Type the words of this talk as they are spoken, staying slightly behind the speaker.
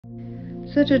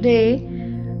So today,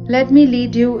 let me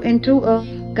lead you into a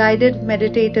guided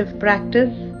meditative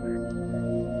practice.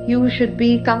 You should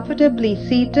be comfortably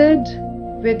seated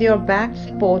with your back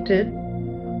supported,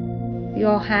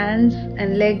 your hands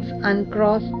and legs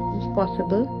uncrossed if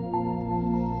possible,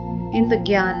 in the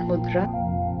Gyan Mudra,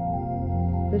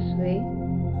 this way,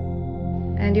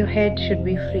 and your head should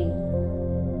be free.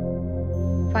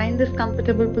 Find this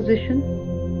comfortable position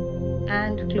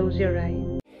and close your eyes.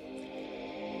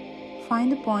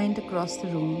 Find a point across the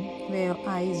room where your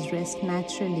eyes rest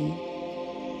naturally.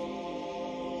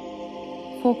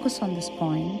 Focus on this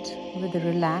point with a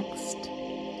relaxed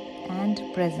and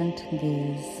present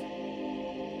gaze.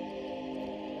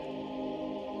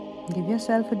 Give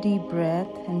yourself a deep breath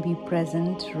and be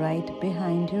present right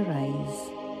behind your eyes.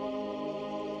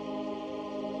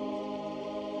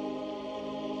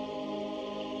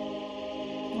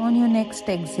 On your next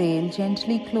exhale,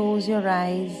 gently close your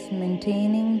eyes,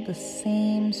 maintaining the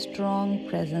same strong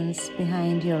presence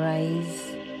behind your eyes.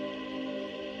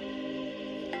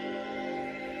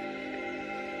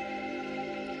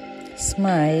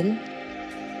 Smile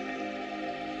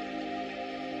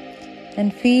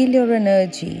and feel your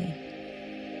energy.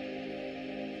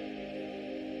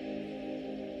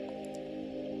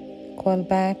 Call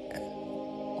back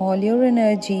all your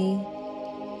energy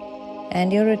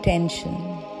and your attention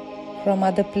from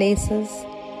other places,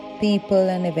 people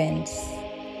and events.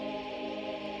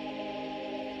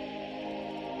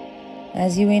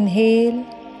 As you inhale,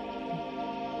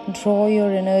 draw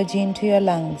your energy into your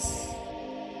lungs.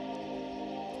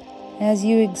 As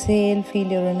you exhale, feel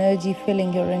your energy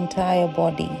filling your entire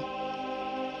body.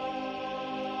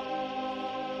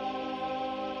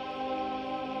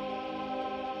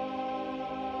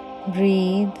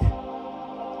 Breathe.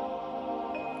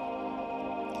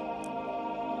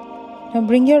 Now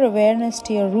bring your awareness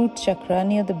to your root chakra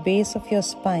near the base of your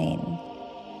spine.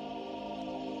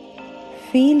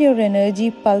 Feel your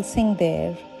energy pulsing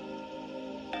there.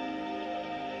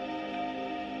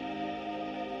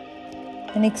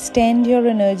 And extend your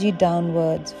energy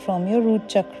downwards from your root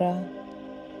chakra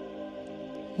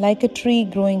like a tree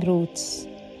growing roots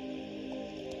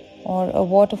or a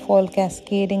waterfall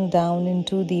cascading down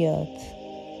into the earth.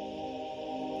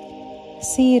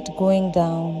 See it going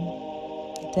down,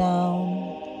 down,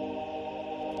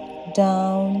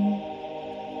 down,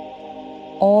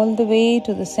 all the way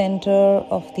to the center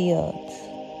of the earth.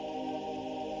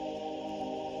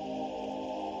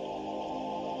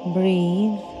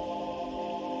 Breathe.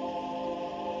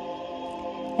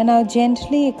 And now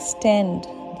gently extend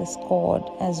this cord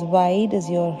as wide as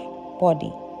your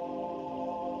body,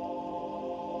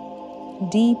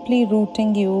 deeply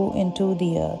rooting you into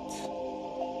the earth.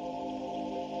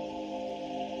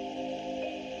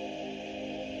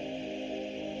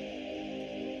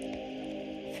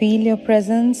 Feel your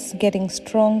presence getting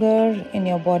stronger in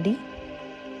your body,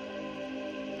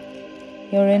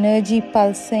 your energy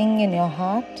pulsing in your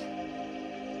heart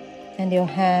and your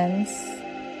hands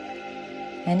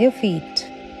and your feet.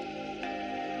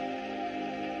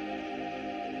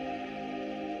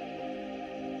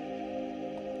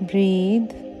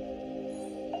 Breathe.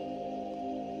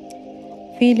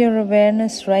 Feel your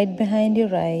awareness right behind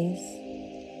your eyes.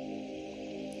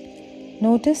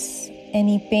 Notice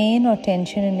any pain or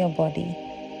tension in your body.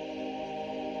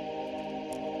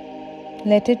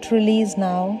 Let it release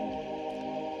now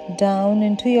down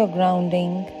into your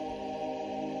grounding,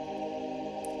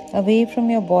 away from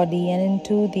your body and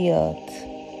into the earth.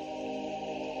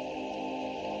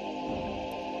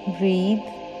 Breathe.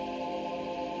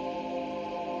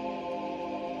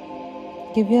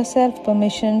 Give yourself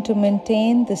permission to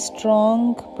maintain the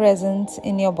strong presence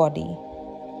in your body.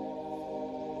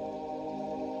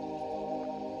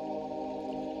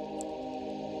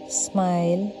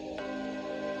 Smile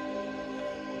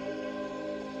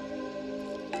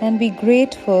and be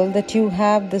grateful that you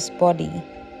have this body.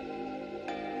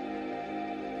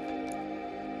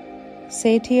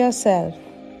 Say to yourself,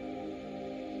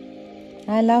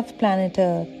 I love planet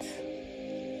Earth.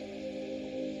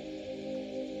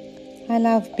 I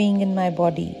love being in my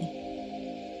body.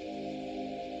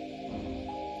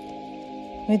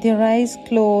 With your eyes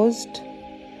closed,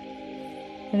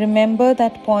 remember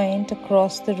that point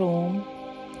across the room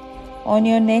on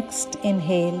your next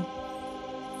inhale.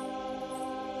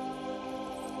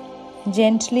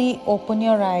 Gently open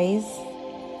your eyes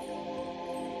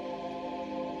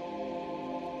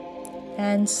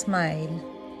and smile.